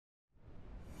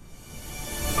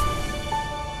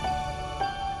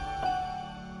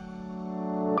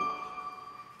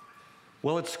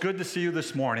Well, it's good to see you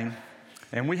this morning,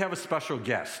 and we have a special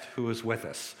guest who is with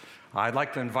us. I'd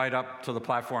like to invite up to the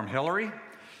platform Hillary.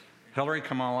 Hillary,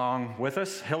 come along with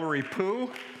us. Hillary Pooh.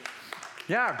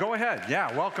 Yeah, go ahead.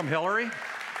 Yeah, welcome, Hillary.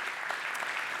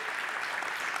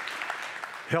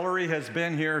 Hillary has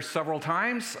been here several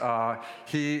times.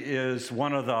 He is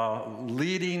one of the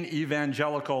leading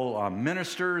evangelical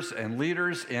ministers and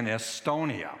leaders in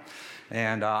Estonia.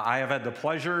 And I have had the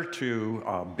pleasure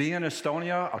to be in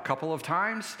Estonia a couple of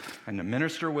times and to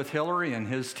minister with Hillary and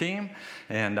his team.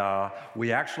 And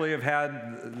we actually have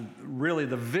had really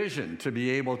the vision to be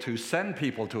able to send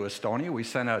people to Estonia. We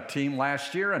sent a team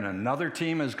last year, and another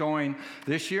team is going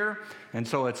this year. And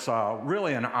so it's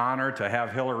really an honor to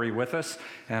have Hillary with us.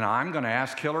 And I'm going to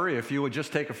ask Hillary if you would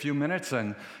just take a few minutes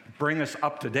and bring us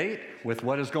up to date with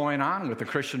what is going on with the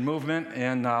Christian movement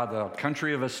in the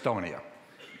country of Estonia.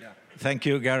 Thank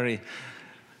you, Gary.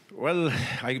 Well,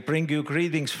 I bring you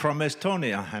greetings from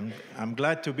Estonia. I'm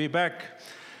glad to be back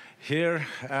here,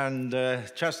 and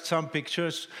just some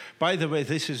pictures. By the way,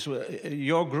 this is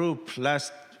your group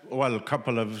a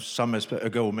couple of summers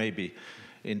ago maybe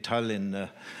in Tallinn,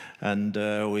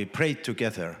 and we prayed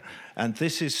together. And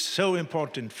this is so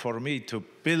important for me to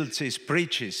build these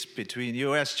bridges between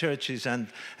US churches and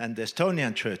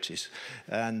Estonian churches.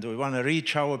 And we want to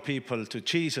reach our people to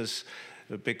Jesus,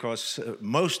 because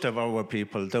most of our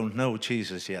people don't know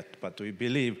Jesus yet, but we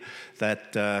believe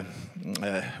that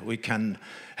we can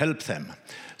help them.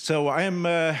 So I am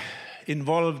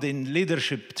involved in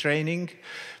leadership training,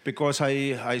 because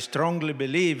I strongly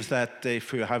believe that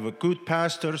if we have good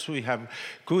pastors, we have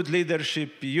good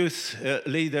leadership, youth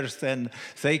leaders, then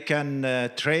they can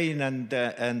train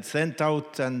and send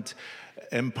out and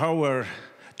empower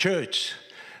church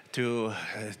to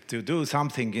do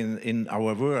something in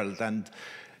our world. And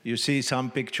you see some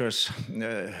pictures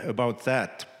about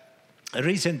that.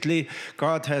 Recently,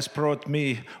 God has brought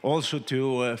me also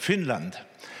to Finland.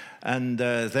 And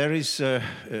there is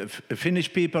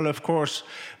Finnish people, of course,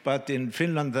 but in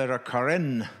Finland there are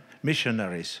Karen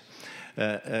missionaries,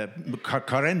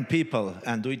 Karen people,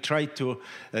 and we try to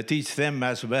teach them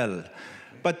as well.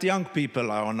 But young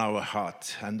people are on our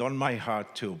heart and on my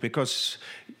heart too, because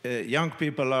young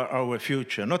people are our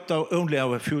future, not only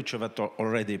our future, but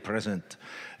already present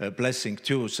blessing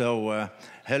too. So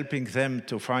helping them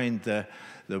to find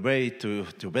the way to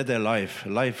better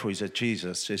life with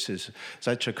Jesus. This is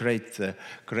such a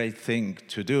great thing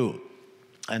to do.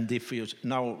 And if you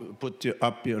now put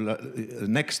up your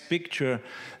next picture,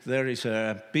 there is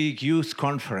a big youth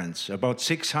conference, about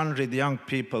 600 young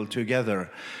people together,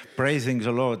 praising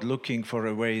the Lord, looking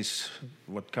for ways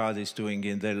what God is doing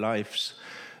in their lives.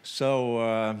 So,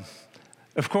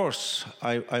 of course,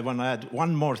 I want to add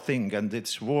one more thing, and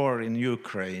it's war in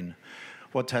Ukraine,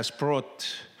 what has brought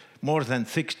more than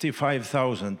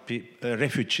 65,000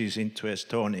 refugees into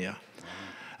Estonia.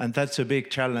 And that's a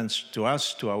big challenge to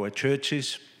us, to our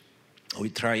churches. We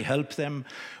try to help them.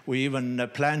 We even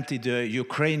planted a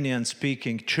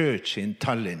Ukrainian-speaking church in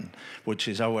Tallinn, which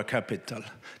is our capital.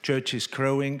 Church is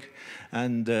growing,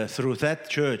 and through that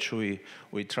church we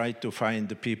try to find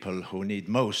the people who need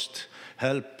most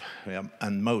help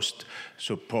and most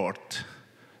support.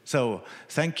 So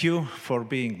thank you for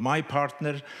being my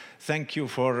partner. Thank you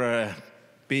for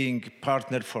being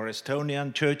partner for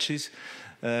Estonian churches.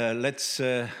 Let's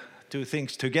do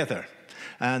things together.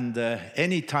 And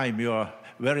anytime you are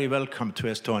very welcome to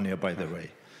Estonia, by the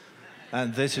way.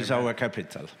 And this is our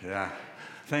capital. Yeah.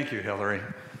 Thank you, Hillary.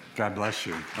 God bless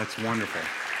you. That's wonderful.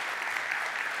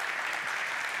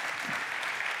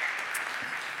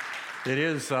 It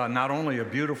is not only a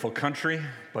beautiful country,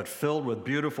 but filled with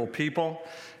beautiful people.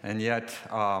 And yet,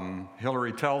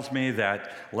 Hillary tells me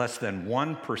that less than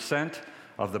 1%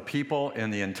 of the people in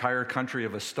the entire country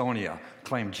of Estonia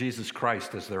claim Jesus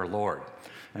Christ as their Lord.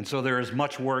 And so there is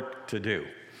much work to do.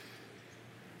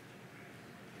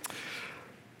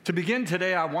 To begin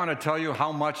today, I want to tell you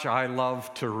how much I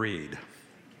love to read.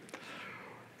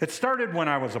 It started when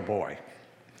I was a boy.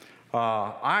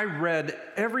 I read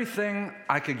everything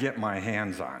I could get my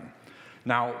hands on.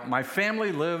 Now, my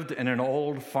family lived in an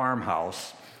old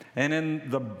farmhouse, and in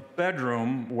the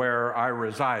bedroom where I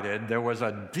resided, there was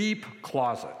a deep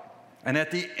closet. And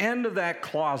at the end of that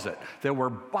closet, there were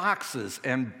boxes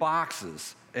and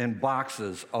boxes and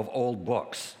boxes of old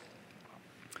books.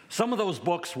 Some of those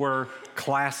books were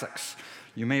classics.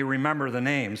 You may remember the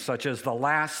names, such as The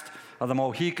Last of the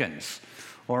Mohicans,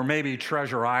 or maybe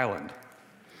Treasure Island.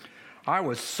 I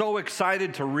was so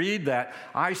excited to read that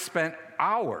I spent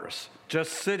hours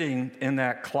just sitting in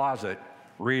that closet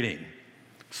reading.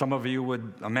 Some of you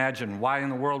would imagine, why in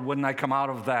the world wouldn't I come out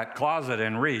of that closet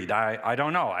and read? I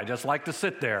don't know. I just like to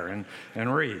sit there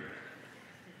and read.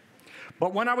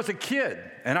 But when I was a kid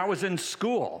and I was in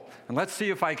school, and let's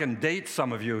see if I can date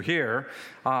some of you here,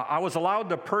 I was allowed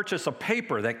to purchase a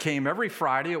paper that came every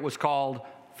Friday. It was called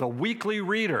The Weekly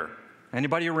Reader.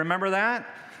 Anybody remember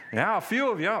that? Yeah, a few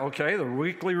of you. Okay, The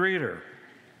Weekly Reader.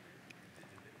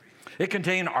 It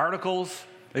contained articles.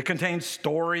 It contained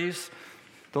stories.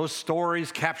 Those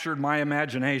stories captured my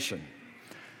imagination.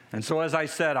 And so, as I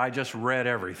said, I just read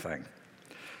everything.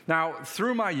 Now,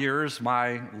 through my years,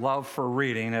 my love for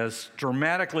reading has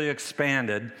dramatically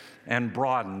expanded and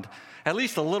broadened, at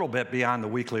least a little bit beyond the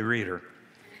Weekly Reader.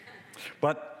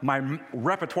 But my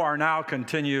repertoire now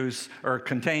contains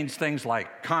things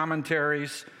like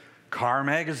commentaries, car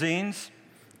magazines.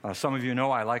 Some of you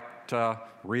know I like to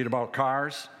read about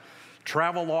cars.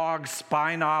 Travel logs,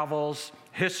 spy novels,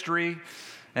 history,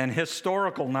 and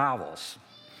historical novels.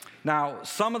 Now,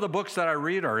 some of the books that I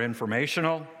read are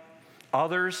informational.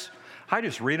 Others, I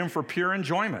just read them for pure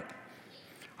enjoyment.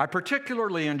 I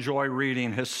particularly enjoy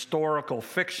reading historical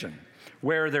fiction,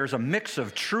 where there's a mix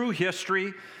of true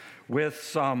history with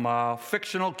some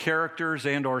fictional characters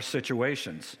and or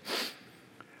situations.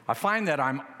 I find that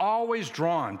I'm always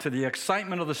drawn to the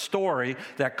excitement of the story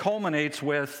that culminates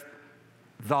with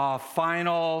the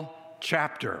final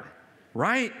chapter,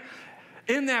 right?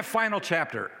 In that final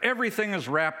chapter, everything is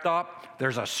wrapped up.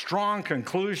 There's a strong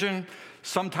conclusion.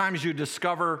 Sometimes you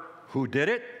discover who did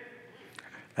it.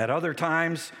 At other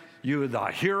times,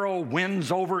 the hero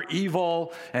wins over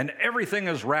evil, and everything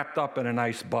is wrapped up in a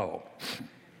nice bow.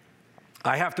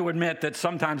 I have to admit that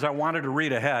sometimes I wanted to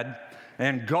read ahead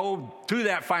and go to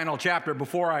that final chapter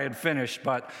before I had finished,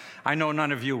 but I know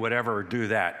none of you would ever do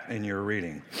that in your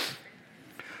reading.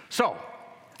 So,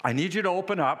 I need you to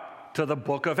open up to the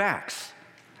book of Acts.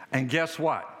 And guess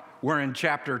what? We're in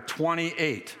chapter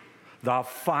 28, the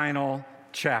final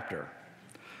chapter.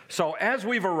 So as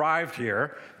we've arrived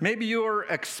here, maybe you're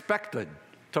expected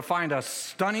to find a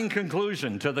stunning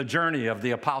conclusion to the journey of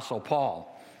the Apostle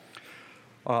Paul.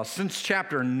 Since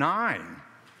chapter 9,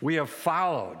 we have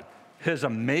followed his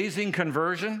amazing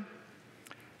conversion.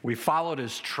 We followed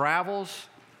his travels,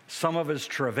 some of his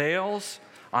travails,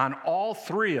 on all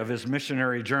three of his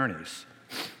missionary journeys.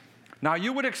 Now,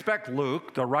 you would expect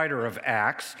Luke, the writer of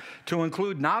Acts, to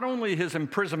include not only his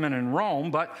imprisonment in Rome,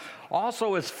 but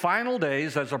also his final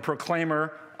days as a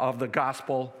proclaimer of the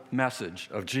gospel message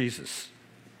of Jesus.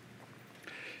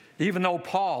 Even though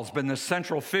Paul's been the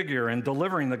central figure in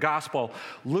delivering the gospel,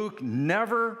 Luke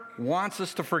never wants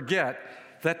us to forget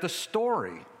that the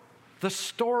story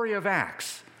of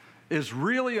Acts, is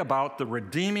really about the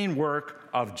redeeming work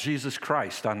of Jesus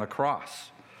Christ on the cross.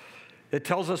 It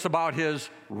tells us about his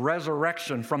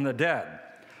resurrection from the dead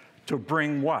to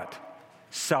bring what?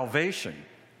 Salvation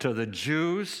to the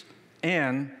Jews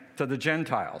and to the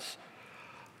Gentiles.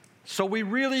 So we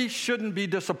really shouldn't be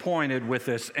disappointed with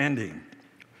this ending.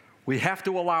 We have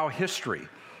to allow history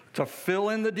to fill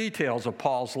in the details of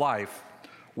Paul's life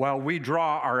while we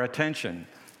draw our attention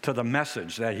to the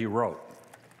message that he wrote.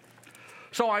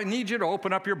 So I need you to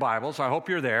open up your Bibles. I hope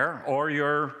you're there, or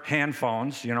your hand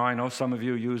phones. You know, I know some of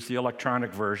you use the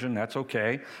electronic version. That's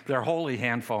okay. They're holy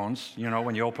hand phones, you know,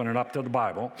 when you open it up to the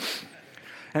Bible.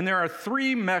 And there are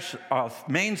three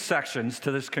main sections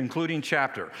to this concluding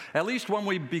chapter, at least when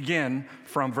we begin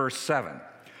from verse 7.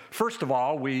 First of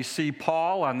all, we see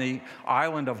Paul on the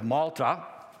island of Malta,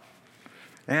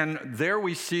 and there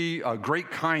we see a great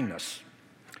kindness.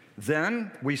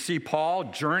 Then we see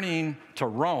Paul journeying to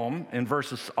Rome in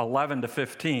verses 11 to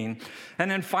 15.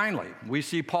 And then finally, we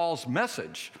see Paul's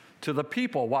message to the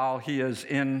people while he is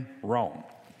in Rome.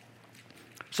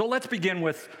 So let's begin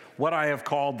with what I have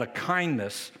called the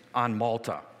kindness on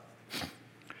Malta.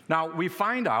 Now, we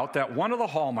find out that one of the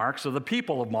hallmarks of the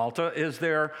people of Malta is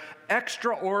their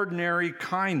extraordinary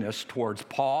kindness towards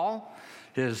Paul,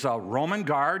 his Roman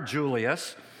guard,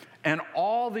 Julius, and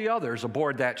all the others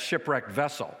aboard that shipwrecked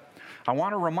vessel. I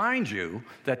want to remind you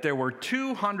that there were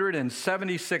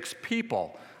 276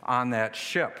 people on that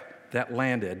ship that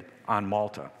landed on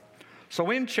Malta.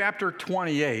 So in chapter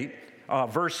 28,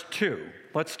 verse 2,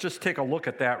 let's just take a look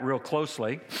at that real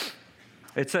closely.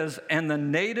 It says, "And the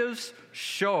natives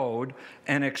showed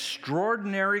an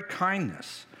extraordinary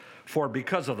kindness, for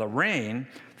because of the rain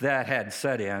that had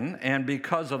set in, and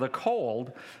because of the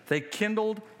cold, they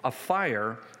kindled a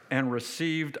fire and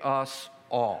received us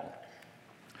all."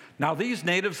 Now, these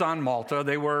natives on Malta,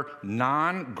 they were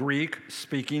non-Greek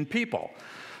speaking people.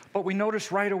 But we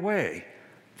noticed right away,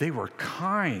 they were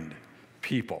kind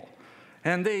people.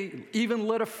 And they even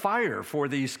lit a fire for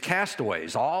these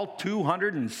castaways, all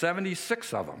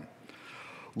 276 of them.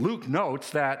 Luke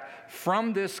notes that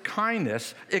from this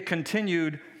kindness, it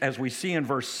continued, as we see in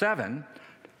verse 7,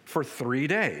 for 3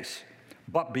 days.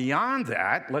 But beyond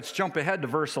that, let's jump ahead to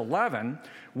verse 11,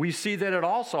 we see that it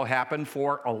also happened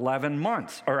for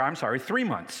 3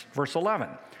 months, verse 11.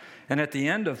 And at the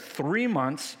end of 3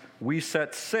 months, we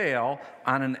set sail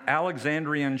on an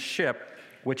Alexandrian ship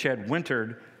which had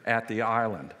wintered at the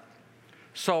island.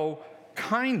 So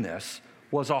kindness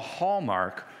was a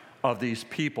hallmark of these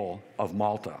people of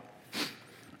Malta.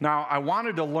 Now, I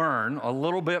wanted to learn a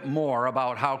little bit more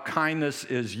about how kindness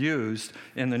is used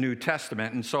in the New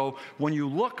Testament. And so when you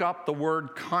look up the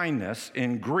word kindness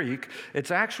in Greek, it's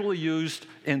actually used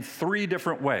in 3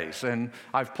 different ways. And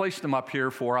I've placed them up here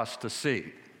for us to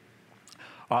see.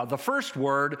 The first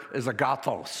word is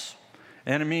agathos,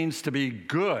 and it means to be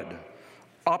good,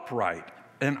 upright,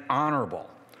 and honorable.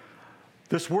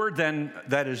 This word then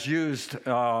that is used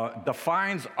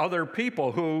defines other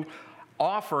people who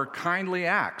offer kindly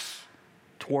acts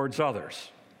towards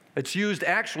others. It's used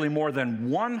actually more than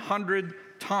 100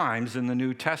 times in the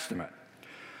New Testament.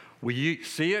 We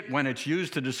see it when it's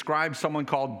used to describe someone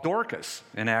called Dorcas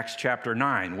in Acts chapter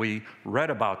 9. We read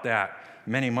about that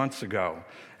many months ago.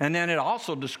 And then it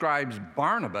also describes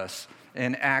Barnabas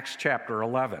in Acts chapter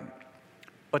 11.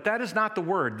 But that is not the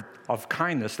word of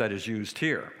kindness that is used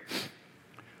here.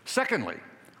 Secondly,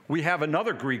 we have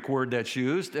another Greek word that's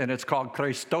used, and it's called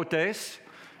Christotes,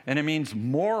 and it means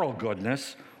moral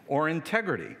goodness or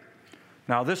integrity.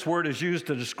 Now, this word is used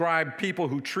to describe people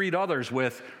who treat others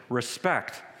with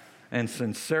respect and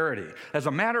sincerity. As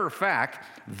a matter of fact,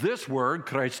 this word,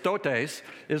 Christotes,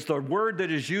 is the word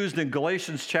that is used in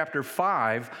Galatians chapter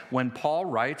 5 when Paul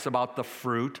writes about the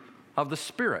fruit of the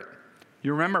Spirit.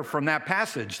 You remember from that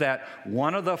passage that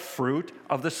one of the fruit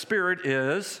of the Spirit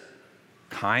is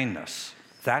kindness.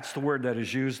 That's the word that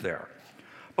is used there.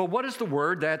 But what is the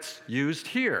word that's used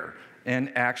here in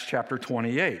Acts chapter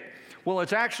 28? Well,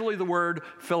 it's actually the word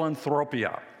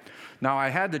philanthropia. Now, I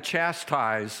had to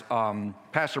chastise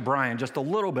Pastor Brian just a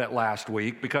little bit last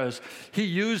week because he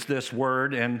used this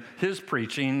word in his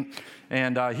preaching,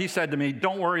 and he said to me,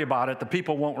 "Don't worry about it, the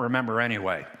people won't remember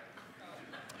anyway."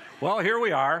 Well, here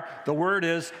we are. The word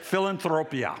is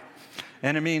philanthropia,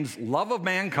 and it means love of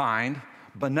mankind,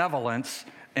 benevolence,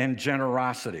 and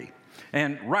generosity.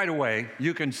 And right away,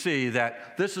 you can see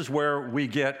that this is where we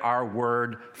get our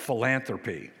word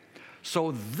philanthropy.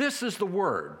 So this is the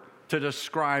word to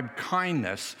describe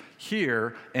kindness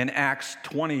here in Acts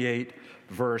 28,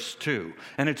 verse 2.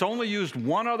 And it's only used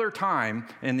one other time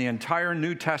in the entire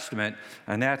New Testament,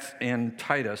 and that's in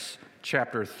Titus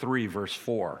chapter 3, verse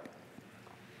 4.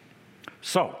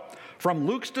 So, from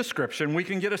Luke's description, we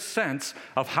can get a sense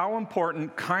of how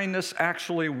important kindness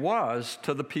actually was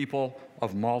to the people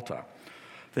of Malta.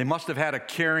 They must have had a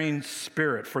caring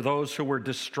spirit for those who were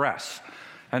distressed,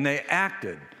 and they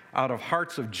acted out of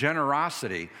hearts of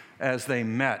generosity as they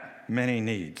met many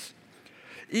needs.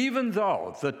 Even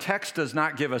though the text does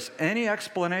not give us any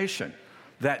explanation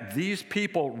that these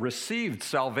people received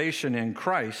salvation in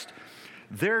Christ,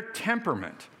 their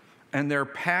temperament and their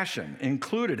passion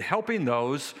included helping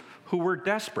those who were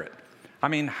desperate. I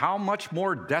mean, how much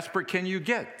more desperate can you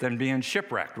get than being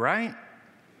shipwrecked, right?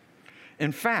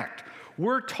 In fact,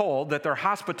 we're told that their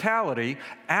hospitality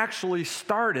actually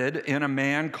started in a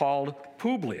man called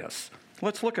Publius.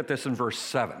 Let's look at this in verse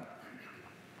 7.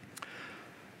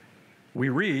 We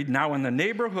read, "Now in the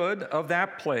neighborhood of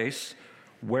that place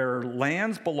were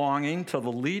lands belonging to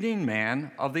the leading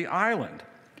man of the island,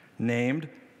 named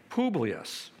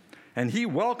Publius. And he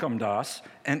welcomed us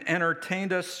and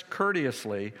entertained us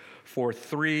courteously for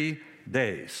 3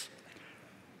 days."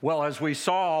 Well, as we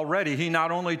saw already, he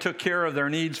not only took care of their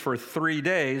needs for 3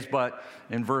 days, but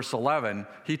in verse 11,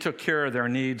 he took care of their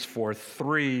needs for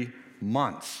 3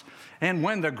 months. And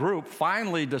when the group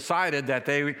finally decided that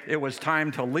it was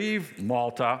time to leave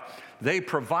Malta, they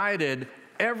provided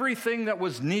everything that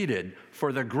was needed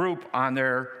for the group on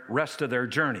their rest of their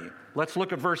journey. Let's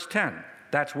look at verse 10.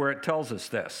 That's where it tells us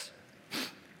this.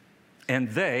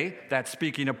 "And they," that's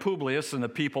speaking of Publius and the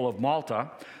people of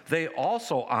Malta, "they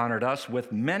also honored us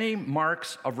with many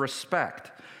marks of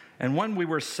respect. And when we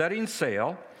were setting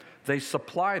sail, they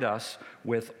supplied us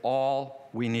with all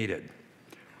we needed."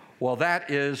 Well, that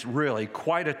is really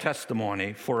quite a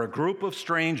testimony for a group of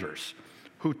strangers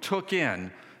who took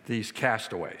in these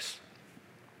castaways.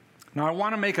 Now, I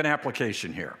want to make an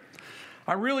application here.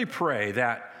 I really pray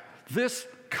that this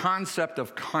concept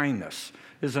of kindness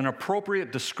is an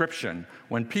appropriate description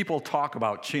when people talk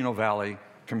about Chino Valley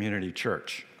Community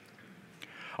Church.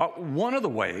 One of the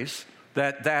ways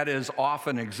that is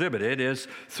often exhibited is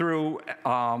through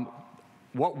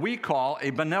what we call a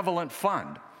benevolent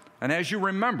fund. And as you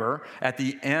remember, at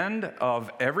the end of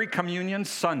every Communion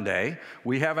Sunday,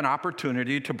 we have an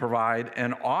opportunity to provide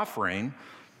an offering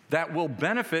that will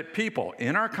benefit people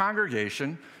in our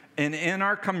congregation and in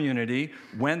our community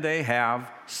when they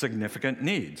have significant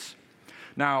needs.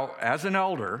 Now, as an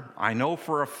elder, I know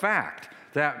for a fact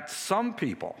that some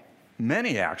people,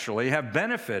 many actually, have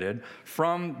benefited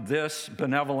from this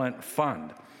benevolent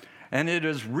fund. And it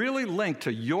is really linked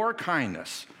to your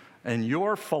kindness and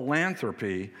your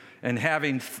philanthropy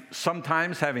and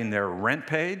sometimes having their rent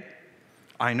paid.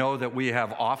 I know that we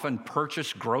have often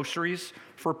purchased groceries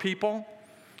for people.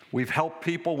 We've helped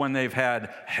people when they've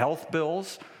had health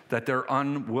bills that they're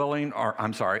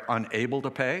unable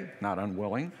to pay. Not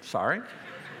unwilling, sorry.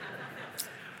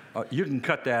 You can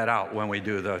cut that out when we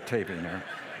do the taping there.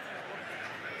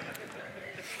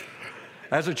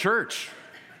 As a church,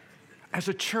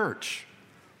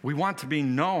 we want to be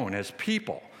known as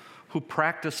people who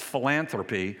practice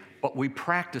philanthropy, but we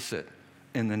practice it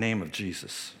in the name of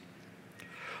Jesus.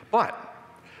 But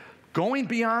going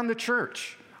beyond the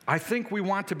church, I think we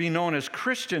want to be known as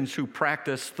Christians who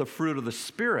practice the fruit of the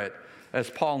Spirit, as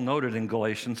Paul noted in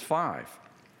Galatians 5.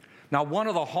 Now, one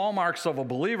of the hallmarks of a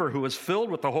believer who is filled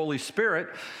with the Holy Spirit,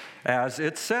 as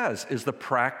it says, is the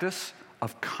practice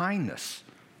of kindness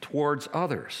towards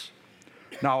others.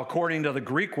 Now, according to the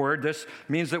Greek word, this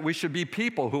means that we should be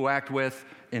people who act with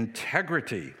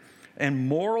integrity and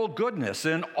moral goodness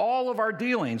in all of our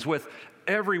dealings with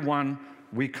everyone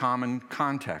we come in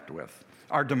contact with.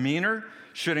 Our demeanor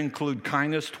should include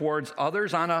kindness towards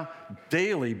others on a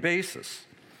daily basis.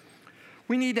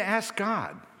 We need to ask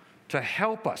God to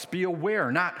help us be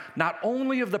aware not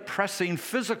only of the pressing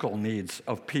physical needs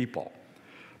of people,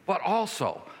 but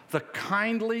also the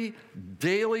kindly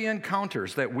daily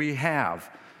encounters that we have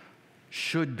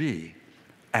should be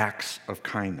acts of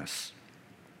kindness.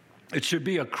 It should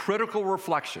be a critical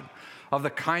reflection of the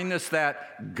kindness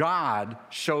that God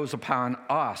shows upon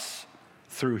us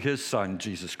through his Son,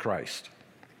 Jesus Christ.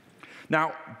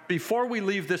 Now, before we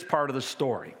leave this part of the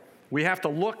story, we have to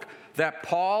look that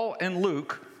Paul and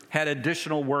Luke had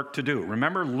additional work to do.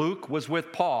 Remember, Luke was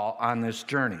with Paul on this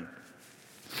journey.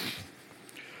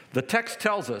 The text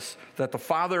tells us that the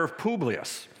father of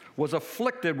Publius was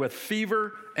afflicted with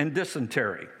fever and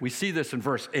dysentery. We see this in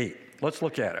verse 8. Let's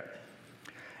look at it.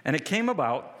 And it came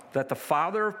about that the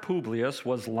father of Publius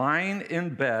was lying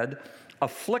in bed,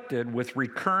 afflicted with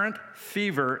recurrent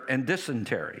fever and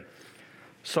dysentery.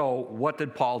 So what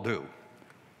did Paul do?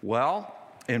 Well,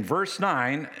 in verse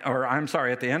 9,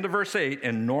 at the end of verse 8,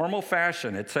 in normal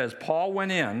fashion, it says, Paul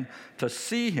went in to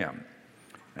see him.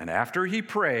 And after he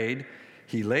prayed,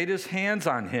 he laid his hands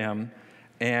on him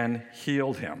and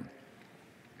healed him.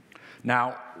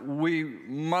 Now, we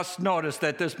must notice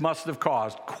that this must have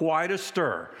caused quite a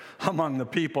stir among the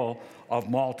people of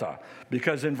Malta,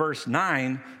 because in verse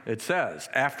 9, it says,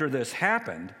 after this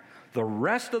happened, the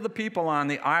rest of the people on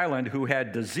the island who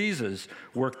had diseases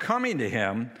were coming to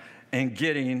him and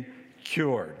getting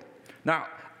cured. Now,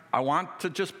 I want to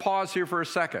just pause here for a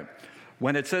second.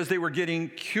 When it says they were getting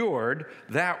cured,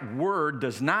 that word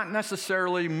does not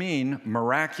necessarily mean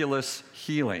miraculous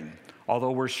healing,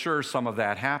 although we're sure some of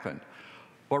that happened.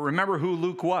 But remember who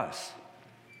Luke was.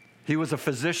 He was a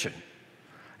physician.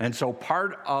 And so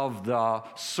part of the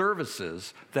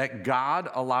services that God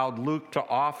allowed Luke to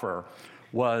offer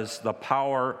was the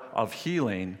power of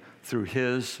healing through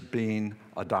his being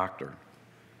a doctor.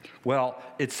 Well,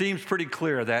 it seems pretty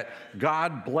clear that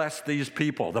God blessed these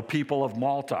people, the people of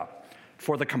Malta,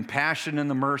 for the compassion and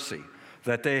the mercy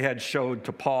that they had showed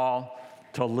to Paul,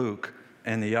 to Luke,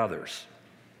 and the others.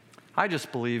 I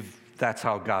just believe that's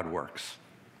how God works.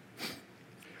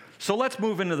 So let's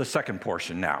move into the second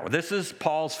portion now. This is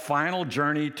Paul's final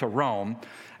journey to Rome,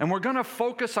 and we're going to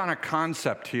focus on a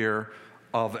concept here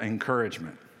of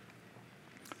encouragement.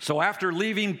 So after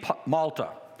leaving Malta,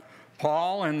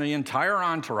 Paul and the entire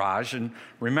entourage, and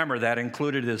remember that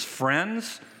included his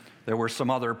friends, there were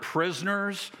some other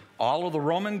prisoners, all of the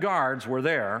Roman guards were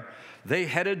there, they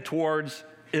headed towards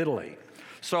Italy.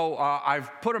 So I've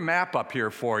put a map up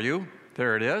here for you.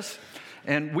 There it is.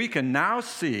 And we can now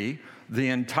see the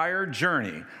entire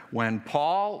journey. When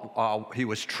Paul, he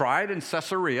was tried in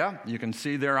Caesarea. You can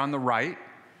see there on the right.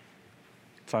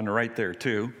 It's on the right there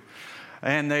too.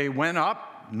 And they went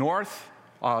up north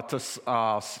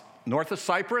north of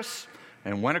Cyprus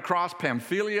and went across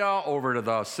Pamphylia over to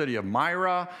the city of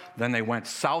Myra. Then they went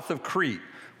south of Crete.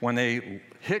 When they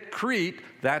hit Crete,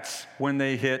 that's when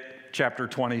they hit chapter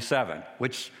 27,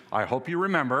 which I hope you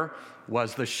remember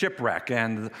was the shipwreck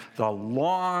and the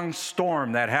long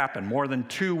storm that happened, more than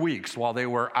 2 weeks while they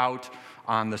were out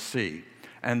on the sea.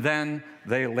 And then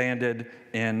they landed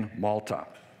in Malta.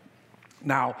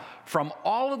 Now, from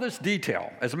all of this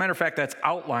detail, as a matter of fact, that's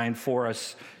outlined for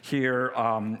us here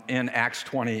in Acts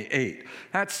 28.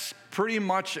 That's pretty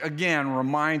much, again,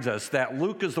 reminds us that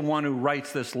Luke is the one who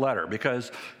writes this letter,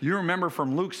 because you remember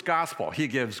from Luke's gospel, he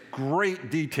gives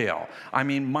great detail. I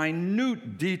mean,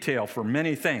 minute detail for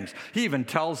many things. He even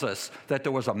tells us that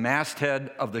there was a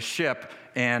masthead of the ship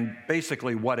and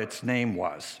basically what its name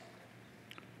was.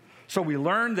 So we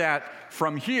learned that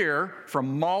from here,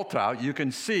 from Malta, you can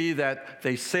see that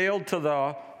they sailed to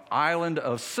the island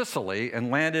of Sicily and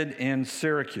landed in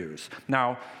Syracuse.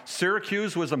 Now,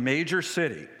 Syracuse was a major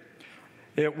city.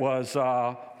 It was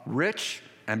rich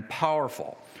and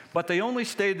powerful, but they only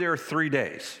stayed there 3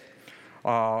 days.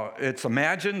 It's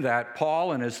imagined that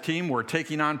Paul and his team were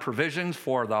taking on provisions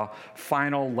for the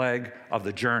final leg of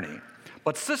the journey.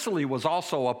 But Sicily was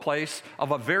also a place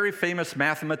of a very famous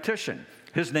mathematician.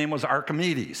 His name was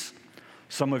Archimedes.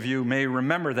 Some of you may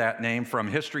remember that name from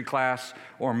history class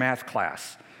or math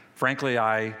class. Frankly,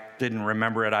 I didn't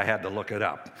remember it. I had to look it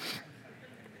up.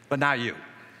 But not you.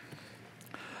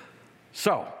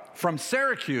 So, from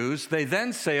Syracuse, they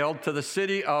then sailed to the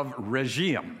city of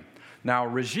Rhegium. Now,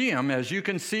 Rhegium, as you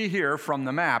can see here from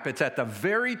the map, it's at the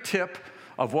very tip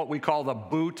of what we call the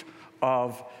boot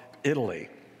of Italy.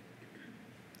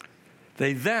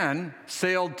 They then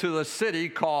sailed to the city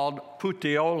called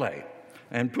Puteoli,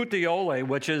 and Puteoli,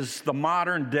 which is the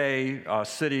modern-day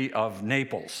city of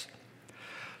Naples.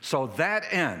 So that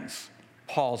ends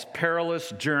Paul's perilous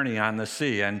journey on the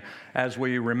sea, and as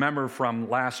we remember from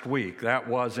last week, that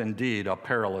was indeed a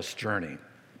perilous journey.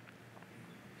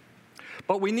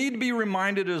 But we need to be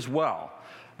reminded as well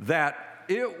that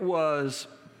it was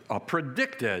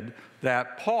predicted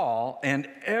that Paul and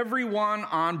everyone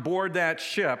on board that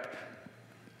ship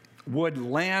would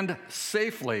land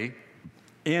safely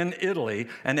in Italy,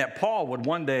 and that Paul would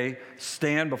one day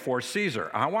stand before Caesar.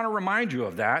 I want to remind you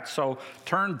of that, so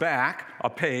turn back a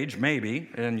page, maybe,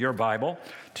 in your Bible,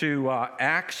 to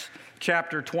Acts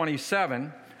chapter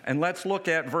 27, and let's look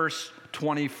at verse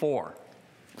 24.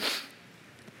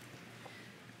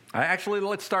 Actually,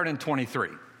 let's start in 23.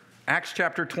 Acts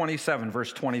chapter 27,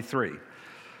 verse 23.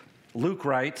 Luke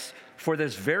writes, "For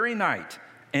this very night,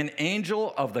 an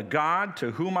angel of the God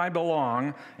to whom I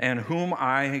belong and whom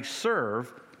I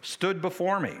serve stood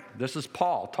before me." This is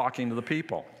Paul talking to the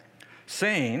people.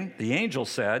 Saying, the angel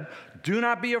said, "Do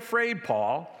not be afraid,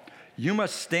 Paul. You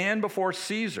must stand before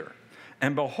Caesar.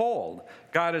 And behold,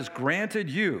 God has granted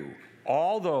you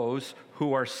all those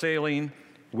who are sailing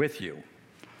with you."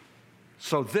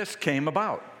 So this came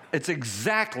about. It's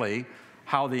exactly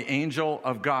how the angel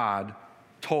of God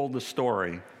told the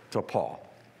story to Paul.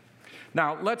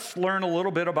 Now, let's learn a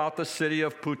little bit about the city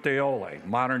of Puteoli,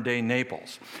 modern-day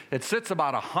Naples. It sits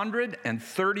about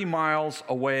 130 miles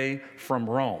away from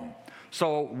Rome.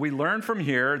 So we learn from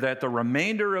here that the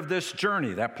remainder of this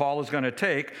journey that Paul is going to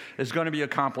take is going to be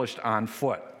accomplished on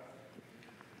foot.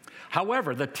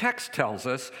 However, the text tells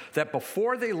us that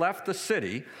before they left the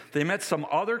city, they met some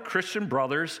other Christian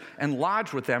brothers and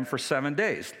lodged with them for 7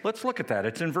 days. Let's look at that.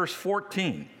 It's in verse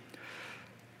 14.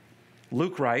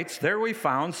 Luke writes, "There we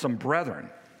found some brethren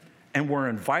and were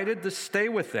invited to stay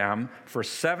with them for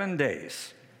 7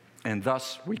 days, and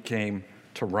thus we came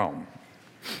to Rome."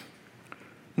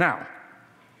 Now,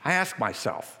 I ask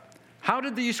myself, how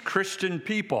did these Christian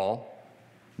people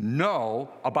know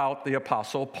about the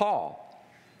Apostle Paul?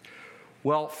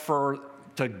 Well,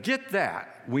 to get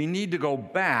that, we need to go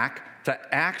back to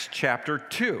Acts chapter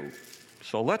 2.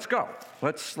 So let's go.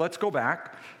 Let's go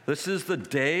back. This is the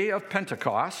day of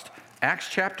Pentecost. Acts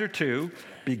chapter 2,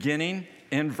 beginning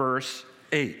in verse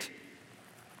 8.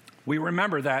 We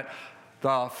remember that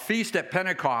the feast at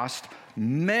Pentecost,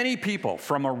 many people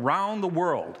from around the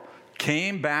world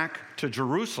came back to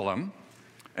Jerusalem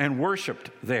and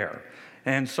worshiped there.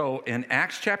 And so in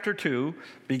Acts chapter 2,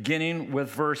 beginning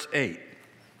with verse 8,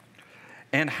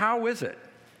 "And how is it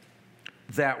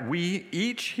that we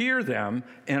each hear them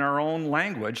in our own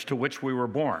language to which we were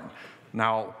born?"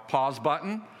 Now, pause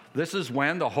button. This is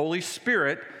when the Holy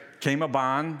Spirit came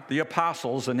upon the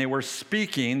apostles and they were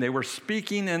speaking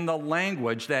in the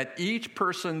language that each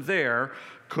person there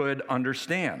could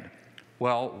understand.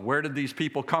 Well, where did these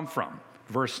people come from?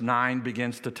 Verse 9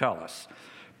 begins to tell us.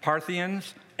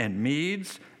 "Parthians and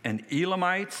Medes and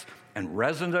Elamites and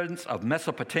residents of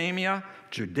Mesopotamia,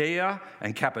 Judea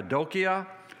and Cappadocia,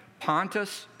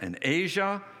 Pontus and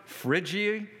Asia,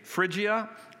 Phrygia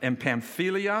and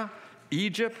Pamphylia,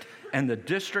 Egypt and the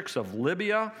districts of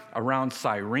Libya around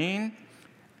Cyrene.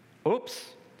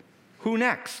 Who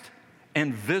next?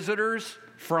 And visitors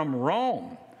from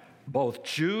Rome, both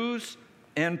Jews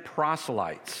and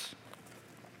proselytes.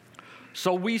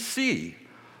 So we see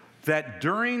that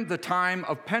during the time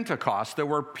of Pentecost, there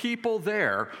were people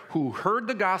there who heard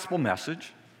the gospel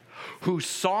message, who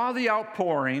saw the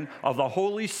outpouring of the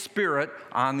Holy Spirit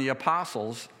on the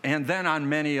apostles and then on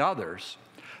many others.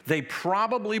 They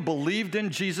probably believed in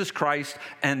Jesus Christ,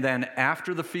 and then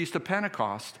after the Feast of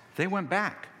Pentecost, they went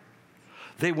back.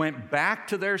 They went back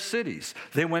to their cities.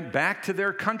 They went back to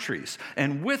their countries,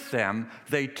 and with them,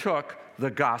 they took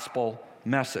the gospel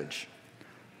message.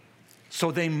 So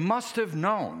they must have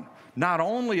known not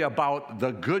only about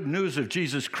the good news of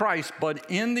Jesus Christ, but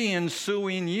in the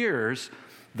ensuing years,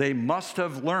 they must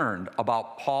have learned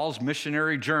about Paul's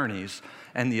missionary journeys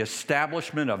and the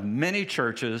establishment of many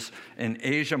churches in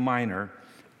Asia Minor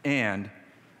and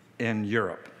in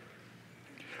Europe.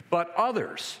 But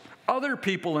other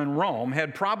people in Rome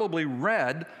had probably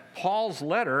read Paul's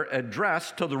letter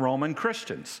addressed to the Roman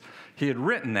Christians. He had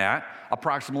written that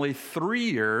approximately 3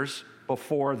 years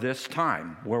before this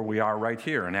time, where we are right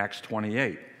here in Acts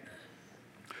 28.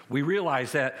 We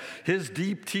realize that his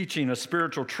deep teaching of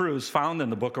spiritual truths found in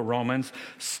the book of Romans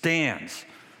stands.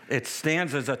 It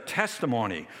stands as a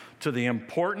testimony to the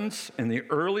importance in the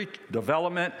early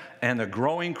development and the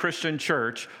growing Christian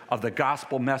church of the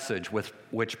gospel message, with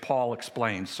which Paul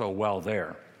explains so well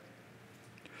there.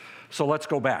 So let's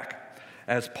go back.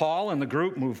 As Paul and the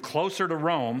group moved closer to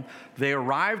Rome, they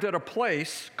arrived at a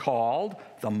place called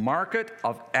the Market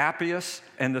of Appius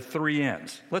and the Three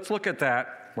Inns. Let's look at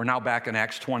that. We're now back in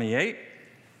Acts 28,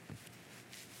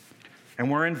 and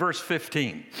we're in verse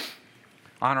 15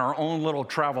 on our own little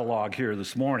travel log here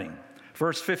this morning.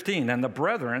 Verse 15, and the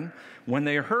brethren, when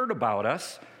they heard about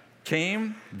us,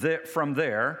 came from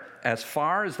there as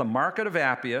far as the Market of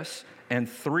Appius and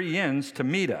Three Inns to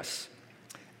meet us.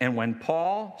 And when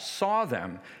Paul saw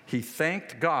them, he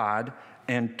thanked God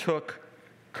and took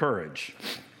courage.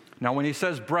 Now, when he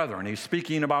says brethren, he's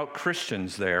speaking about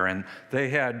Christians there, and they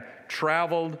had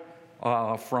traveled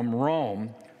from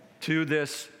Rome to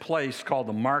this place called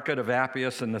the Market of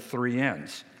Appius and the Three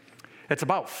Inns. It's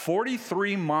about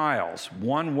 43 miles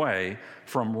one way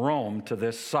from Rome to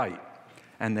this site.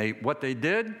 And what they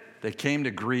did, they came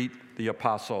to greet the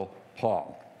Apostle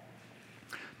Paul.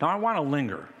 Now, I want to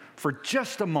linger for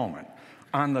just a moment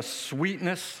on the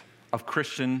sweetness of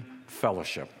Christian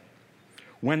fellowship.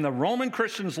 When the Roman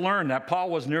Christians learned that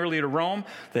Paul was nearly to Rome,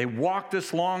 they walked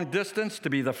this long distance to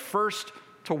be the first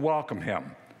to welcome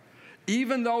him.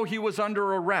 Even though he was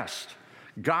under arrest,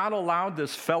 God allowed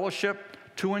this fellowship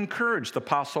to encourage the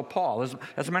Apostle Paul.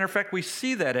 As a matter of fact, we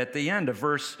see that at the end of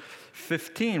verse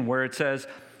 15, where it says,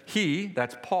 he,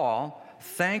 that's Paul,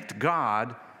 thanked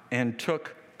God and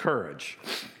took courage.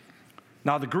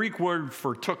 Now, the Greek word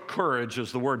for took courage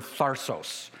is the word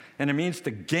tharsos, and it means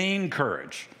to gain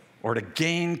courage or to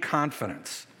gain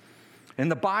confidence. In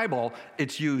the Bible,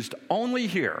 it's used only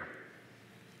here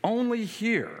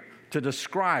to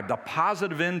describe the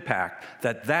positive impact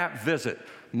that visit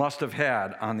must have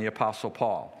had on the Apostle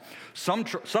Paul. Some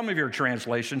of your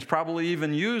translations probably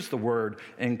even use the word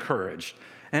encouraged.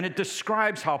 And it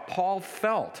describes how Paul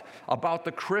felt about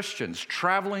the Christians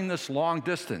traveling this long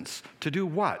distance to do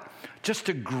what? Just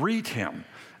to greet him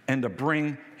and to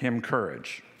bring him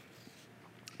courage.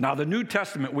 Now, the New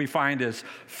Testament, we find, is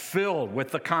filled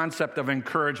with the concept of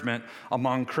encouragement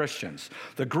among Christians.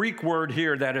 The Greek word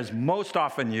here that is most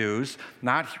often used,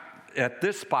 not at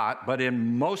this spot, but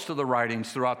in most of the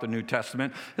writings throughout the New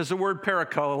Testament, is the word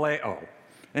parakaleo,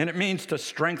 and it means to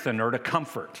strengthen or to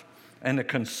comfort and to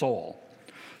console.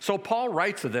 So Paul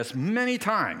writes of this many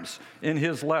times in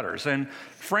his letters, and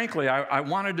frankly, I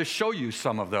wanted to show you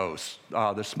some of those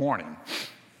this morning.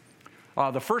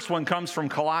 The first one comes from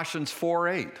Colossians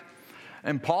 4:8.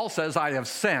 And Paul says, I have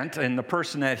sent, and the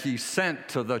person that he sent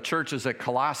to the churches at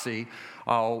Colossae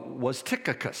was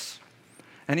Tychicus.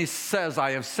 And he says,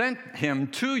 I have sent him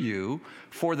to you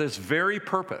for this very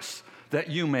purpose, that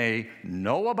you may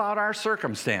know about our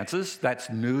circumstances,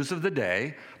 that's news of the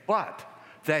day, but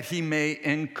that he may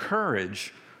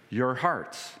encourage your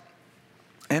hearts.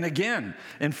 And again,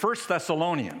 in 1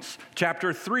 Thessalonians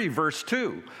chapter 3, verse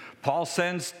 2, Paul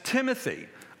sends Timothy,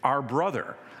 our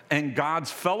brother, and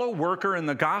God's fellow worker in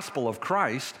the gospel of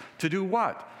Christ, to do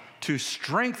what? To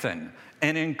strengthen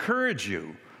and encourage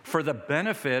you for the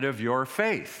benefit of your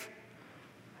faith.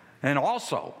 And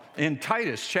also, in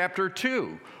Titus chapter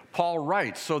 2, Paul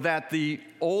writes, so that the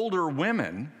older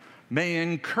women may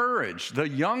encourage the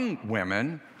young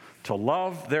women to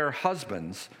love their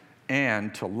husbands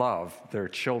and to love their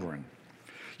children.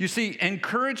 You see,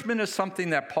 encouragement is something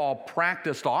that Paul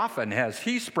practiced often as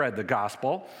he spread the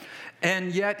gospel,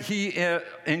 and yet he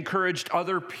encouraged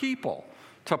other people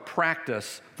to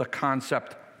practice the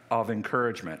concept of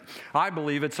encouragement. I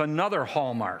believe it's another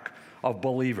hallmark of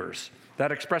believers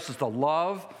that expresses the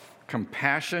love,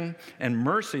 compassion, and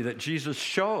mercy that Jesus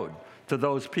showed to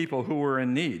those people who were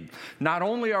in need. Not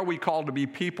only are we called to be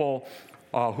people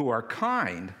who are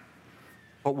kind,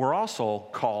 but we're also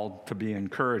called to be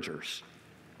encouragers.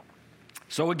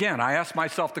 So again, I ask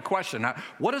myself the question,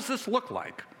 what does this look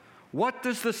like? What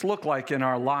does this look like in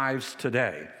our lives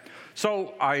today?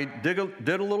 So I did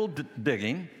a little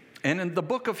digging, and in the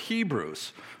book of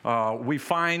Hebrews, we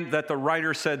find that the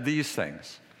writer said these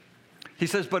things. He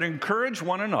says, but encourage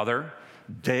one another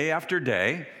day after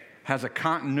day. Has a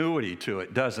continuity to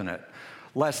it, doesn't it?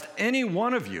 Lest any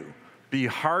one of you be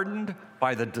hardened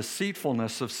by the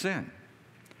deceitfulness of sin.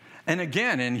 And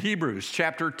again in Hebrews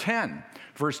chapter 10,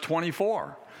 verse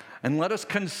 24, and let us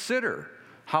consider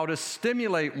how to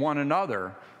stimulate one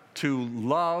another to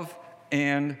love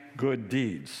and good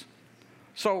deeds.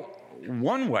 So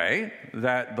one way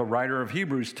that the writer of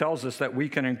Hebrews tells us that we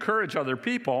can encourage other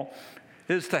people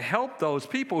is to help those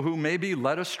people who may be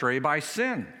led astray by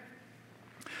sin.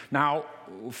 Now,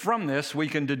 from this, we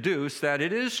can deduce that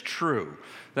it is true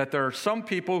that there are some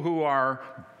people who are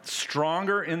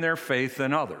stronger in their faith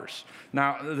than others.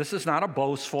 Now, this is not a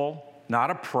boastful, not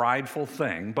a prideful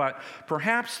thing, but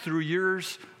perhaps through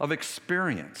years of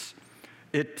experience,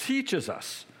 it teaches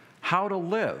us how to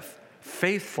live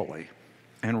faithfully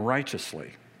and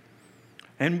righteously.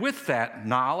 And with that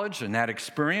knowledge and that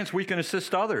experience, we can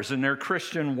assist others in their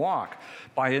Christian walk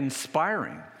by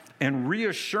inspiring and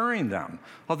reassuring them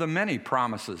of the many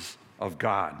promises of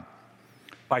God.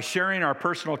 By sharing our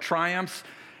personal triumphs,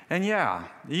 and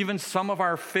even some of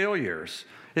our failures,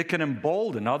 it can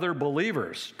embolden other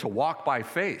believers to walk by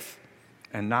faith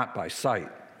and not by sight.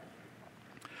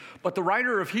 But the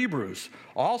writer of Hebrews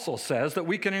also says that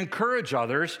we can encourage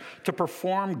others to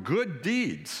perform good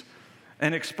deeds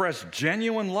and express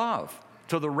genuine love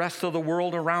to the rest of the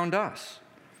world around us.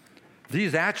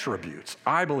 These attributes,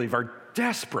 I believe, are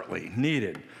desperately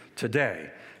needed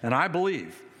today. And I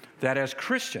believe that as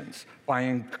Christians,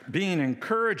 by being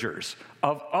encouragers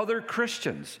of other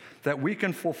Christians, that we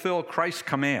can fulfill Christ's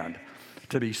command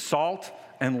to be salt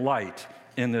and light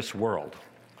in this world.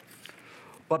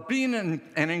 But being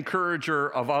an encourager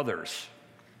of others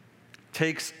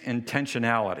takes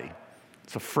intentionality.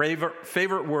 It's a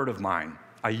favorite word of mine.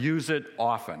 I use it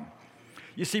often.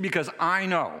 You see, because I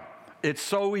know it's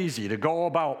so easy to go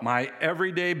about my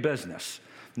everyday business,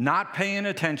 not paying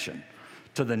attention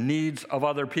to the needs of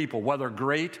other people, whether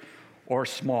great or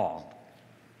small.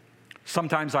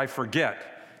 Sometimes I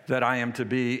forget that I am to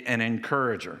be an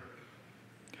encourager.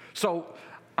 So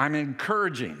I'm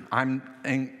encouraging, I'm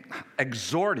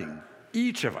exhorting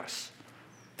each of us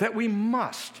that we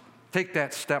must take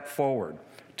that step forward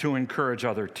to encourage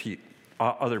other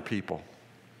people.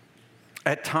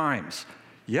 At times,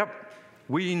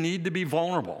 we need to be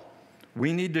vulnerable.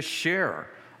 We need to share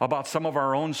about some of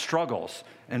our own struggles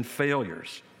and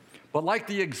failures. But like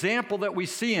the example that we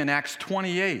see in Acts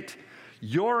 28,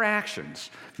 your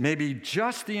actions may be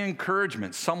just the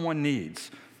encouragement someone needs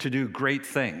to do great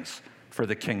things for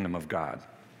the kingdom of God.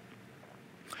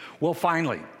 Well,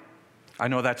 finally, I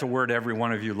know that's a word every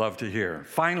one of you love to hear.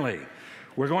 Finally,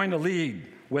 we're going to lead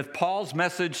with Paul's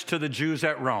message to the Jews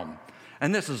at Rome.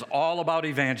 And this is all about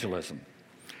evangelism.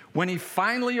 When he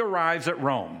finally arrives at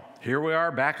Rome, here we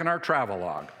are back in our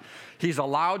travelogue, he's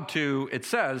allowed to, it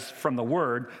says from the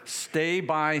word, stay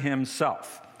by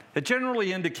himself. It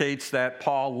generally indicates that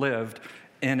Paul lived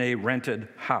in a rented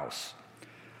house.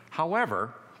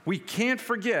 However, we can't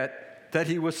forget that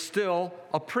he was still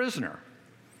a prisoner.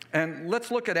 And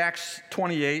let's look at Acts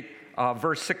 28,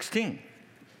 verse 16.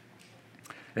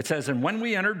 It says, and when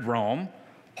we entered Rome,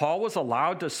 Paul was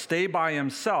allowed to stay by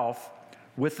himself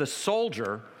with the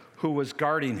soldier who was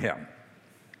guarding him.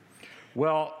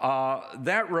 Well,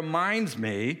 that reminds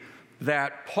me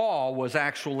that Paul was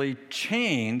actually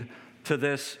chained to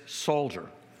this soldier.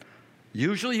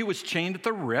 Usually he was chained at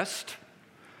the wrist,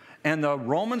 and the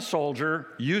Roman soldier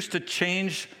used to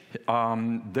change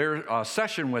their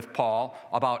session with Paul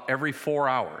about every 4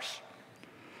 hours.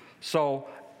 So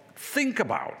think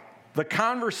about the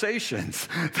conversations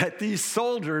that these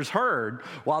soldiers heard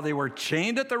while they were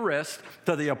chained at the wrist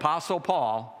to the Apostle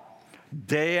Paul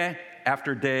day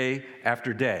after day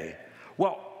after day.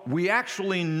 Well, we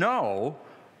actually know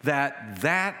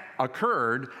that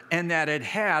occurred and that it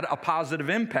had a positive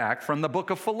impact from the book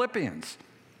of Philippians.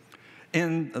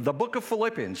 In the book of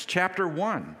Philippians, chapter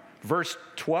 1, verse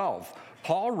 12,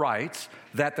 Paul writes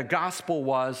that the gospel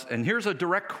was, and here's a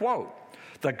direct quote,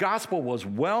 the gospel was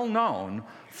well known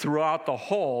throughout the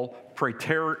whole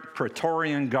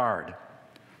Praetorian Guard.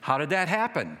 How did that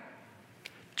happen?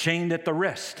 Chained at the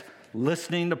wrist,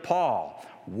 listening to Paul,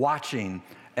 watching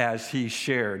as he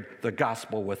shared the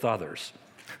gospel with others.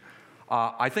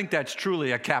 I think that's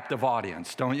truly a captive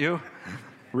audience, don't you?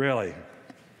 Really.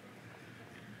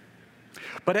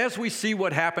 But as we see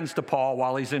what happens to Paul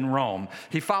while he's in Rome,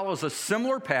 he follows a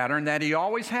similar pattern that he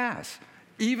always has,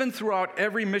 even throughout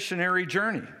every missionary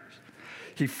journey.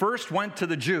 He first went to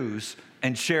the Jews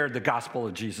and shared the gospel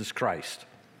of Jesus Christ.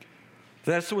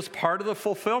 This was part of the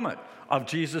fulfillment of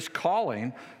Jesus'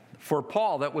 calling for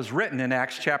Paul that was written in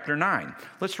Acts chapter 9.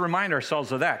 Let's remind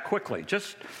ourselves of that quickly.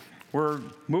 We're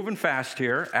moving fast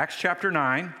here. Acts chapter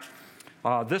 9.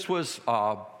 This was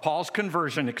Paul's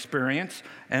conversion experience,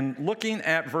 and looking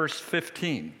at verse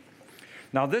 15.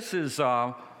 Now, this is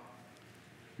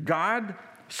God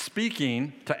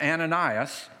speaking to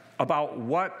Ananias about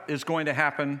what is going to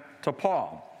happen to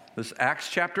Paul. This is Acts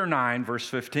chapter 9, verse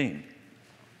 15.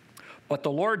 But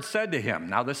the Lord said to him,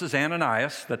 now this is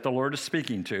Ananias that the Lord is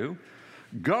speaking to,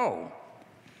 Go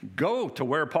to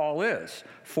where Paul is,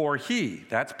 for he,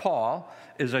 that's Paul,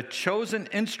 is a chosen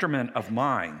instrument of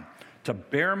mine to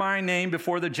bear my name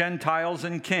before the Gentiles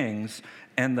and kings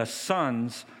and the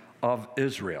sons of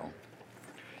Israel.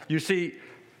 You see,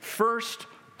 first,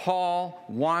 Paul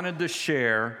wanted to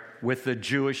share with the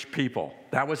Jewish people.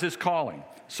 That was his calling.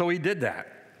 So he did that.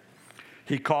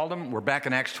 He called them, we're back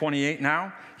in Acts 28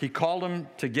 now, he called them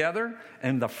together,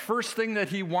 and the first thing that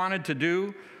he wanted to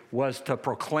do was to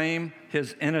proclaim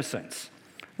his innocence.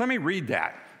 Let me read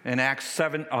that in Acts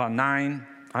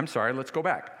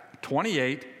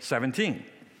 28:17.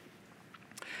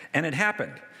 And it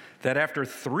happened that after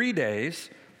 3 days,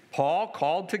 Paul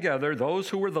called together those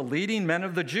who were the leading men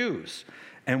of the Jews.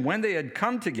 And when they had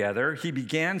come together, he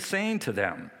began saying to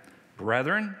them,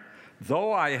 Brethren,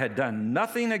 though I had done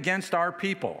nothing against our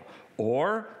people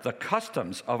or the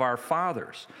customs of our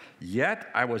fathers, yet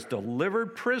I was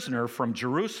delivered prisoner from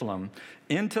Jerusalem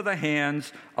into the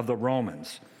hands of the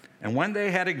Romans. And when they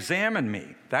had examined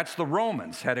me, that's the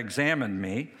Romans had examined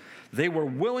me, they were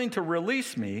willing to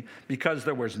release me because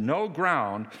there was no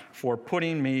ground for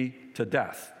putting me to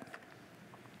death.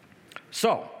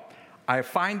 So, I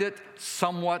find it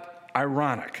somewhat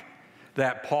ironic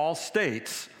that Paul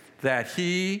states that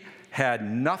he had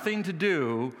nothing to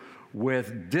do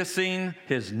with dissing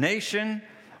his nation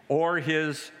or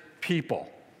his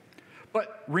people.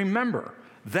 But remember,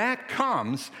 that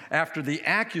comes after the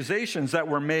accusations that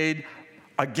were made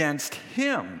against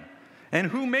him. And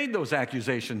who made those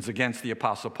accusations against the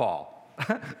Apostle Paul?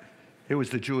 It was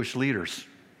the Jewish leaders.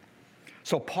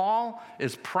 So Paul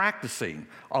is practicing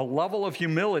a level of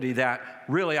humility that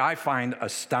really I find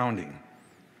astounding.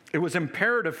 It was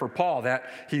imperative for Paul that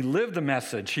he live the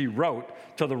message he wrote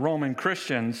to the Roman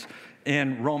Christians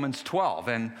in Romans 12.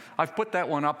 And I've put that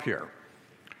one up here.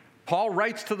 Paul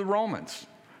writes to the Romans,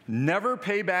 never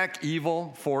pay back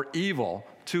evil for evil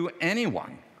to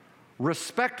anyone.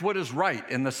 Respect what is right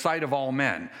in the sight of all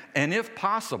men. And if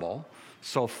possible,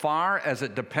 so far as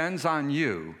it depends on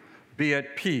you, be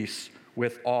at peace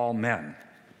with all men.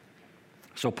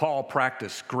 So Paul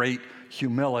practiced great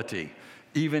humility,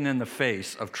 even in the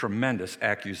face of tremendous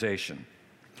accusation.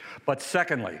 But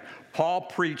secondly, Paul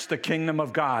preached the kingdom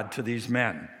of God to these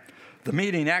men. The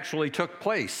meeting actually took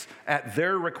place at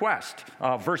their request.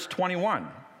 Verse 21,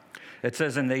 it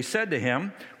says, And they said to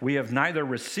him, We have neither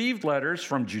received letters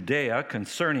from Judea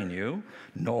concerning you,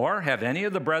 nor have any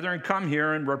of the brethren come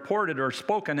here and reported or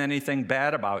spoken anything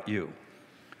bad about you.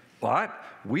 But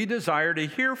we desire to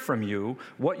hear from you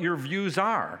what your views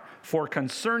are. For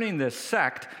concerning this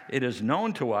sect, it is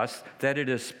known to us that it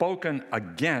is spoken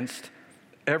against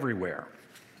everywhere.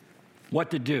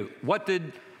 What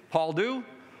did Paul do?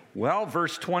 Well,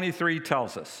 verse 23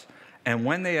 tells us, And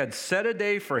when they had set a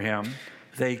day for him,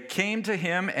 they came to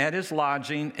him at his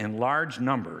lodging in large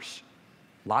numbers.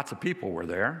 Lots of people were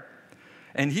there.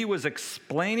 And he was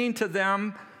explaining to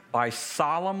them by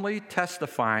solemnly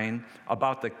testifying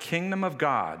about the kingdom of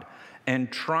God and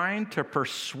trying to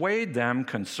persuade them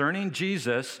concerning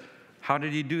Jesus. How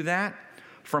did he do that?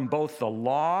 From both the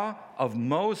law of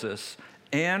Moses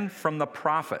and from the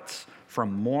prophets,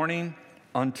 from morning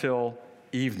until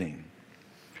evening.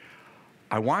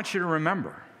 I want you to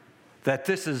remember that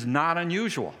this is not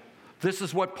unusual. This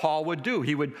is what Paul would do.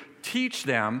 He would teach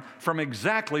them from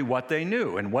exactly what they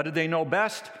knew. And what did they know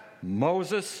best?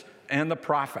 Moses and the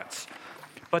prophets.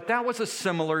 But that was a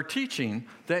similar teaching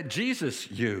that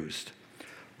Jesus used.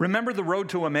 Remember the road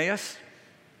to Emmaus?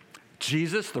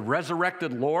 Jesus, the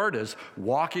resurrected Lord, is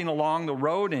walking along the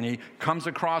road and he comes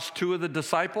across two of the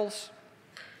disciples.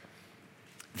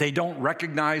 They don't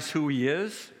recognize who he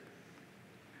is.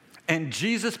 And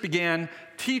Jesus began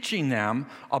teaching them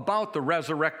about the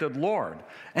resurrected Lord.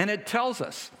 And it tells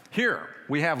us, here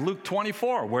we have Luke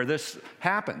 24 where this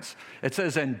happens. It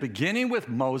says, and beginning with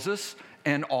Moses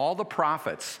and all the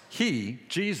prophets, he,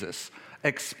 Jesus,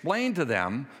 explained to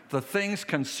them the things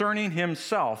concerning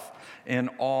himself in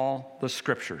all the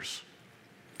scriptures.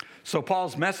 So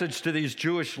Paul's message to these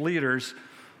Jewish leaders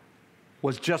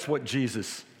was just what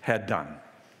Jesus had done.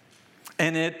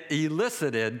 And it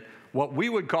elicited what we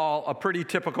would call a pretty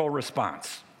typical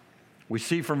response. We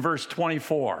see from verse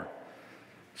 24,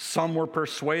 some were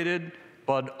persuaded,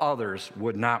 but others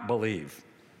would not believe.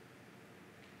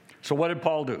 So what did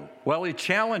Paul do? Well, he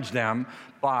challenged them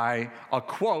by a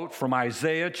quote from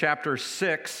Isaiah chapter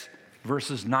 6,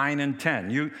 verses 9 and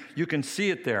 10. You can see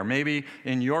it there. Maybe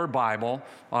in your Bible,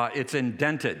 it's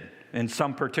indented in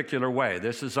some particular way.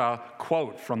 This is a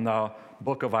quote from the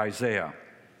book of Isaiah.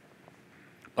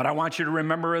 But I want you to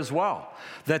remember as well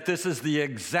that this is the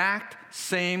exact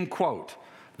same quote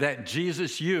that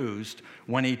Jesus used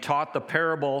when he taught the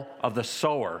parable of the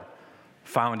sower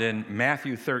found in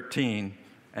Matthew 13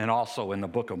 and also in the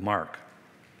book of Mark.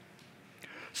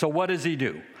 So what does he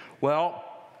do? Well,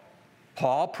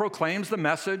 Paul proclaims the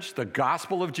message, the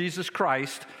gospel of Jesus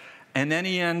Christ, and then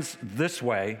he ends this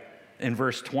way in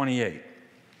verse 28.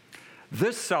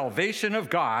 This salvation of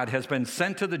God has been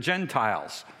sent to the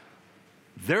Gentiles.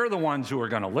 They're the ones who are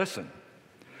going to listen.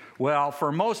 Well,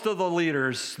 for most of the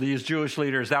leaders, these Jewish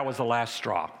leaders, that was the last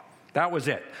straw. That was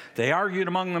it. They argued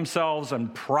among themselves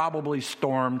and probably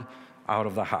stormed out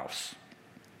of the house.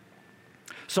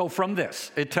 So from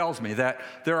this, it tells me that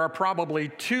there are probably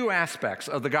two aspects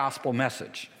of the gospel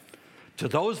message. To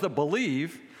those that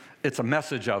believe, it's a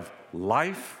message of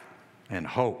life and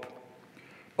hope.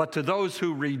 But to those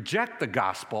who reject the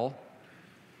gospel,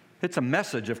 it's a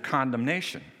message of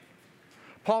condemnation.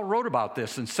 Paul wrote about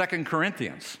this in 2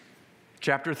 Corinthians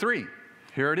chapter 3.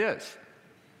 Here it is.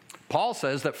 Paul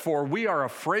says that for we are a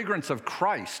fragrance of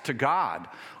Christ to God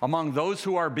among those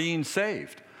who are being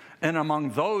saved and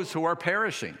among those who are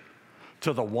perishing.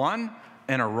 To the one,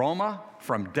 an aroma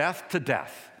from death to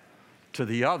death. To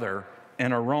the other,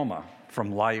 an aroma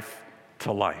from life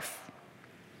to life.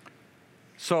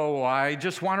 So I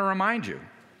just want to remind you,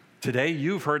 today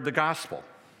you've heard the gospel.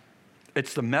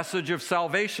 It's the message of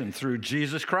salvation through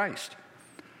Jesus Christ.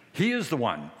 He is the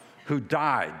one who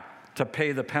died to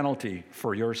pay the penalty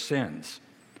for your sins.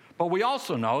 But we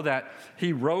also know that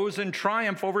he rose in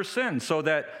triumph over sin so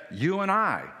that you and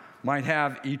I might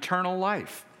have eternal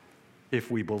life if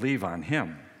we believe on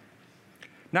him.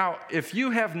 Now, if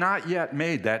you have not yet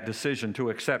made that decision to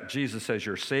accept Jesus as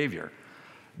your Savior,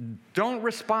 don't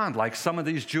respond like some of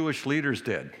these Jewish leaders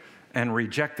did and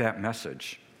reject that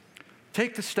message.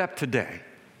 Take the step today.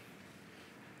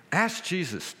 Ask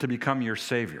Jesus to become your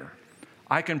Savior.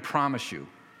 I can promise you,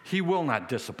 he will not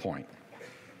disappoint.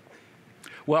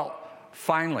 Well,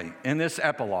 finally, in this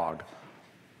epilogue,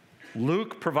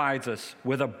 Luke provides us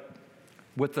with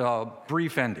a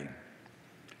brief ending.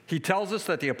 He tells us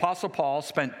that the Apostle Paul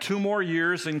spent 2 more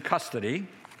years in custody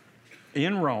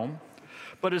in Rome,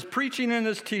 but his preaching and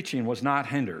his teaching was not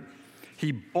hindered.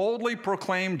 He boldly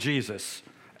proclaimed Jesus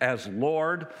as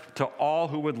Lord to all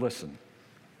who would listen.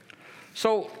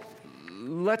 So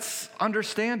let's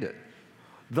understand it.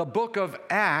 The book of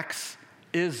Acts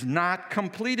is not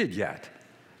completed yet.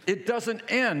 It doesn't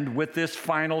end with this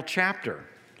final chapter.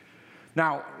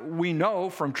 Now, we know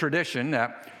from tradition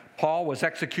that Paul was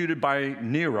executed by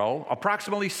Nero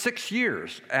approximately 6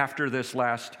 years after this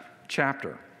last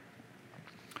chapter.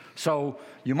 So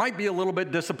you might be a little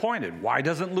bit disappointed. Why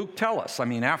doesn't Luke tell us? I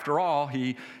mean, after all,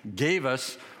 he gave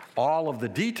us all of the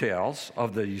details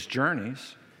of these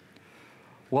journeys.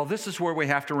 Well, this is where we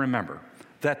have to remember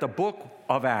that the book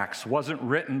of Acts wasn't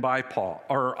written by Paul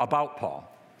or about Paul.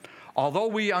 Although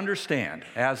we understand,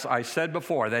 as I said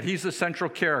before, that he's the central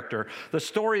character, the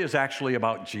story is actually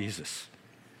about Jesus.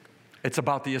 It's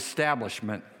about the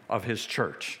establishment of his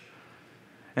church.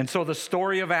 And so the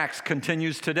story of Acts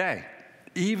continues today,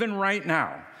 even right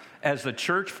now, as the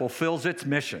church fulfills its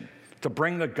mission to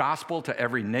bring the gospel to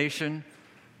every nation,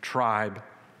 tribe,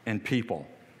 and people.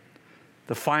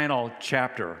 The final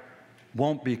chapter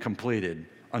won't be completed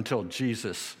until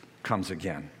Jesus comes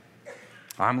again.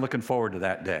 I'm looking forward to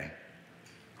that day.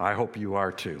 I hope you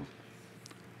are too.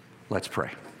 Let's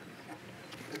pray.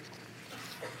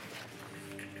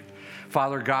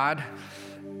 Father God,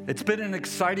 it's been an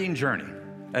exciting journey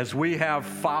as we have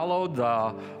followed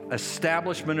the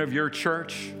establishment of your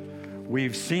church.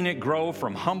 We've seen it grow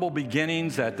from humble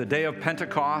beginnings at the day of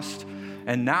Pentecost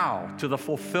and now to the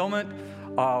fulfillment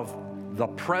of the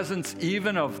presence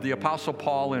even of the Apostle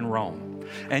Paul in Rome.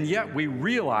 And yet we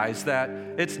realize that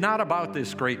it's not about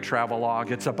this great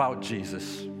travelogue, it's about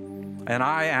Jesus. And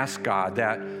I ask God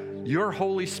that your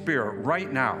Holy Spirit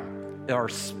right now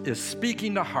is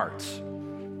speaking to hearts.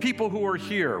 People who are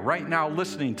here right now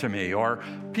listening to me, or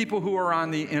people who are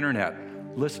on the internet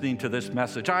listening to this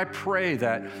message. I pray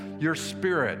that your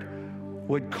Spirit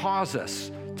would cause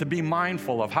us to be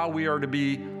mindful of how we are to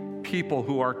be people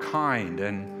who are kind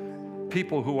and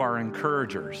people who are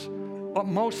encouragers, but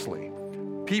mostly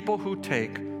people who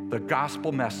take the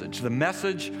gospel message, the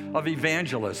message of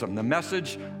evangelism, the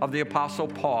message of the Apostle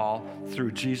Paul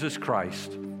through Jesus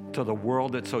Christ to the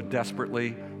world that so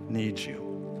desperately needs you.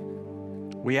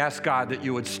 We ask God that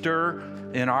you would stir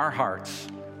in our hearts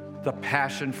the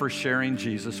passion for sharing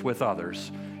Jesus with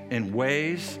others in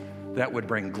ways that would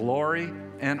bring glory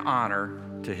and honor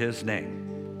to his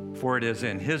name. For it is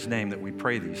in his name that we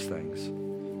pray these things.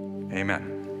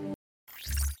 Amen.